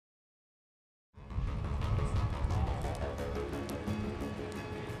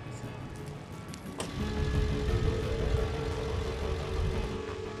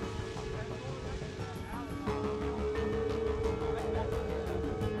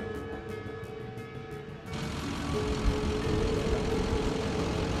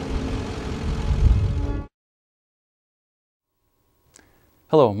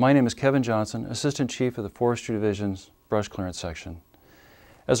Hello, my name is Kevin Johnson, Assistant Chief of the Forestry Division's Brush Clearance Section.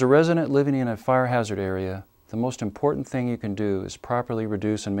 As a resident living in a fire hazard area, the most important thing you can do is properly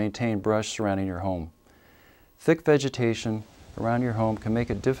reduce and maintain brush surrounding your home. Thick vegetation around your home can make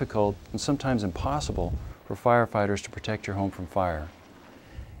it difficult and sometimes impossible for firefighters to protect your home from fire.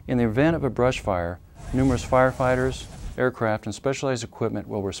 In the event of a brush fire, numerous firefighters, aircraft, and specialized equipment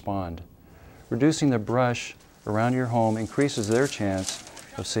will respond. Reducing the brush around your home increases their chance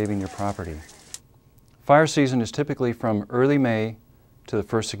of saving your property. Fire season is typically from early May to the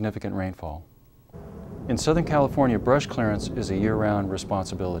first significant rainfall. In Southern California, brush clearance is a year-round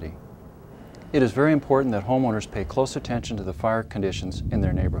responsibility. It is very important that homeowners pay close attention to the fire conditions in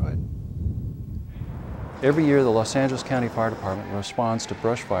their neighborhood. Every year, the Los Angeles County Fire Department responds to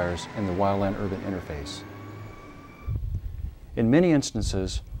brush fires in the wildland-urban interface. In many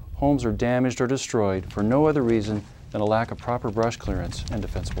instances, homes are damaged or destroyed for no other reason than a lack of proper brush clearance and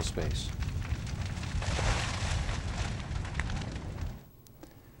defensible space.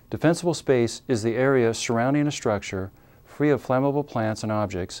 Defensible space is the area surrounding a structure free of flammable plants and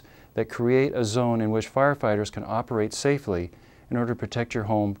objects that create a zone in which firefighters can operate safely in order to protect your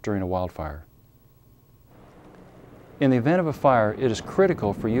home during a wildfire. In the event of a fire, it is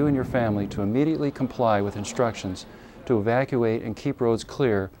critical for you and your family to immediately comply with instructions to evacuate and keep roads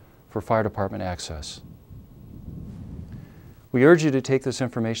clear for fire department access. We urge you to take this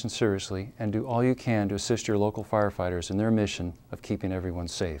information seriously and do all you can to assist your local firefighters in their mission of keeping everyone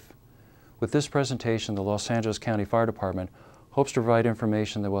safe. With this presentation, the Los Angeles County Fire Department hopes to provide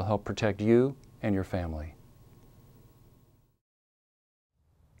information that will help protect you and your family.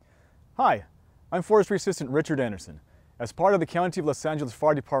 Hi, I'm Forestry Assistant Richard Anderson. As part of the County of Los Angeles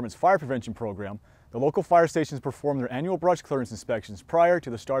Fire Department's fire prevention program, the local fire stations perform their annual brush clearance inspections prior to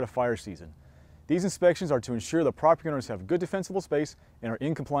the start of fire season. These inspections are to ensure the property owners have good defensible space and are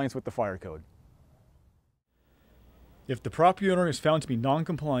in compliance with the fire code. If the property owner is found to be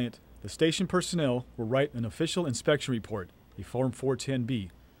non-compliant, the station personnel will write an official inspection report, a Form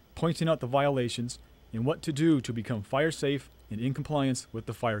 410B, pointing out the violations and what to do to become fire safe and in compliance with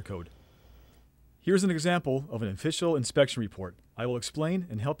the fire code. Here's an example of an official inspection report. I will explain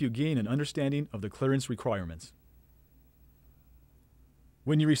and help you gain an understanding of the clearance requirements.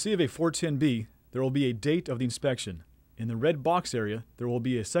 When you receive a 410B, there will be a date of the inspection. In the red box area, there will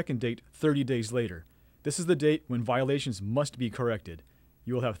be a second date 30 days later. This is the date when violations must be corrected.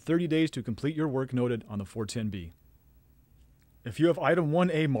 You will have 30 days to complete your work noted on the 410B. If you have item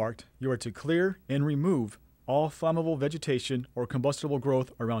 1A marked, you are to clear and remove all flammable vegetation or combustible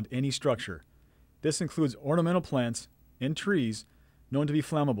growth around any structure. This includes ornamental plants and trees known to be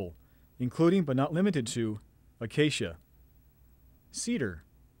flammable, including but not limited to acacia, cedar,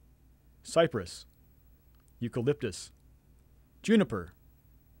 cypress, eucalyptus, juniper,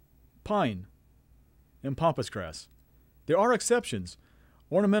 pine, and pampas grass. There are exceptions: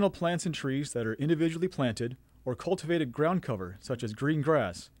 ornamental plants and trees that are individually planted or cultivated ground cover such as green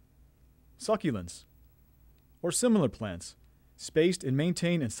grass, succulents, or similar plants, spaced and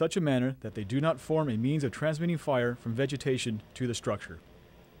maintained in such a manner that they do not form a means of transmitting fire from vegetation to the structure.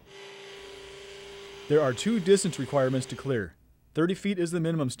 There are two distance requirements to clear. 30 feet is the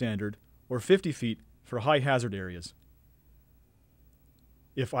minimum standard, or 50 feet for high hazard areas.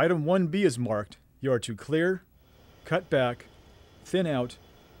 If item 1B is marked, you are to clear, cut back, thin out,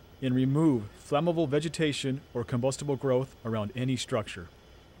 and remove flammable vegetation or combustible growth around any structure.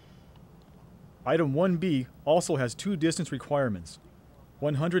 Item 1B also has two distance requirements: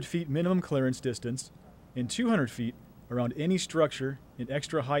 100 feet minimum clearance distance and 200 feet around any structure in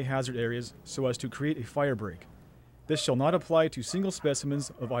extra high hazard areas so as to create a fire break. This shall not apply to single specimens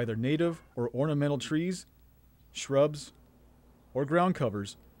of either native or ornamental trees, shrubs, or ground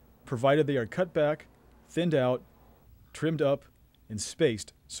covers, provided they are cut back, thinned out, trimmed up, and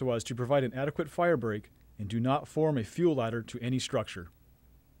spaced so as to provide an adequate fire break and do not form a fuel ladder to any structure.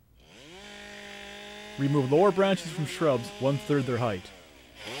 Remove lower branches from shrubs 1/3 their height.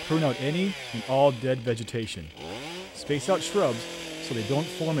 Prune out any and all dead vegetation. Space out shrubs so they don't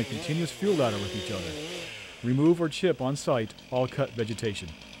form a continuous fuel ladder with each other. Remove or chip on site all cut vegetation.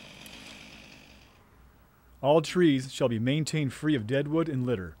 All trees shall be maintained free of deadwood and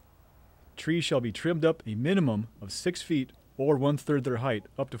litter. Trees shall be trimmed up a minimum of 6 feet or 1/3 their height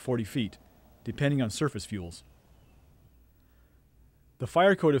up to 40 feet, depending on surface fuels. The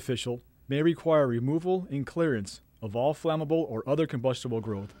fire code official may require removal and clearance of all flammable or other combustible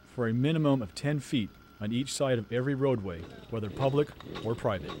growth for a minimum of 10 feet on each side of every roadway, whether public or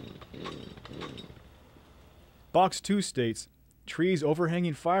private. Box 2 states, trees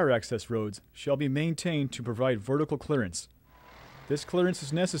overhanging fire access roads shall be maintained to provide vertical clearance. This clearance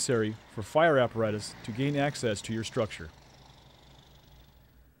is necessary for fire apparatus to gain access to your structure.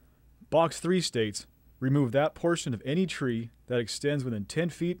 Box 3 states, remove that portion of any tree that extends within 10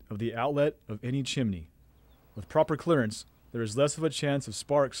 feet of the outlet of any chimney. With proper clearance, there is less of a chance of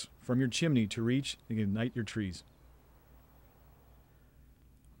sparks from your chimney to reach and ignite your trees.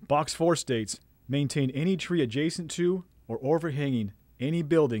 Box 4 states, maintain any tree adjacent to or overhanging any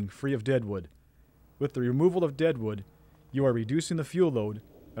building free of deadwood. With the removal of deadwood, you are reducing the fuel load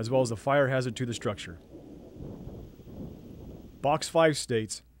as well as the fire hazard to the structure. Box 5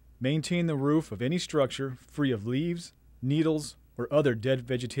 states, maintain the roof of any structure free of leaves, needles, or other dead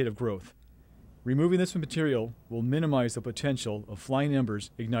vegetative growth. Removing this material will minimize the potential of flying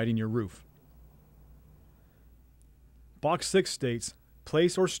embers igniting your roof. Box 6 states,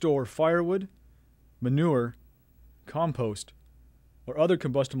 place or store firewood, manure, compost, or other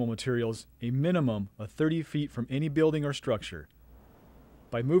combustible materials a minimum of 30 feet from any building or structure.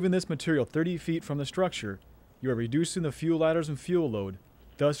 By moving this material 30 feet from the structure, you are reducing the fuel ladders and fuel load,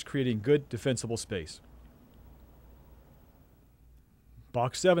 thus creating good defensible space.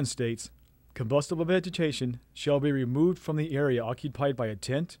 Box 7 states, combustible vegetation shall be removed from the area occupied by a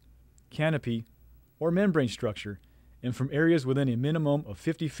tent, canopy, or membrane structure, and from areas within a minimum of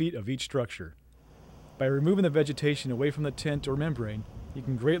 50 feet of each structure. By removing the vegetation away from the tent or membrane, you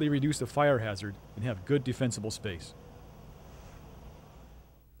can greatly reduce the fire hazard and have good defensible space.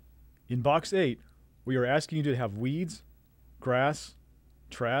 In Box 8, we are asking you to have weeds, grass,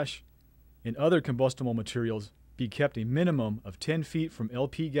 trash, and other combustible materials be kept a minimum of 10 feet from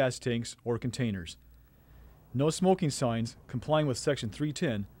LP gas tanks or containers. No smoking signs complying with Section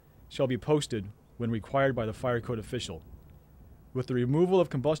 310 shall be posted when required by the fire code official. With the removal of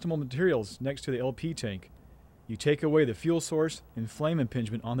combustible materials next to the LP tank, you take away the fuel source and flame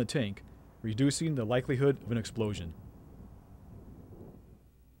impingement on the tank, reducing the likelihood of an explosion.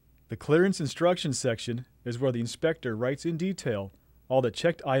 The clearance instructions section is where the inspector writes in detail all the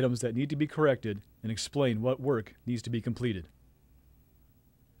checked items that need to be corrected and explain what work needs to be completed.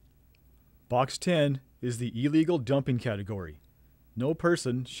 Box 10 is the illegal dumping category. No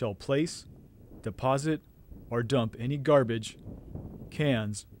person shall place, deposit, or dump any garbage,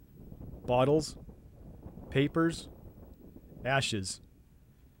 cans, bottles, papers, ashes,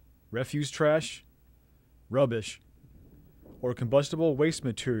 refuse trash, rubbish, or combustible waste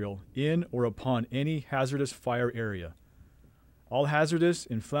material in or upon any hazardous fire area. All hazardous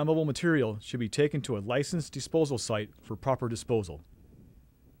and flammable material should be taken to a licensed disposal site for proper disposal.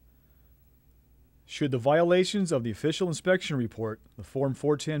 Should the violations of the official inspection report, the Form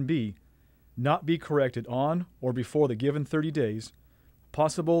 410B, not be corrected on or before the given 30 days,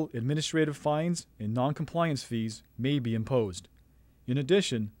 possible administrative fines and non-compliance fees may be imposed. In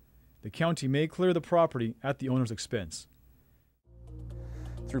addition, the county may clear the property at the owner's expense.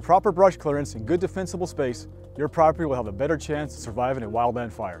 Through proper brush clearance and good defensible space, your property will have a better chance of surviving a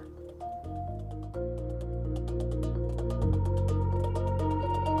wildland fire.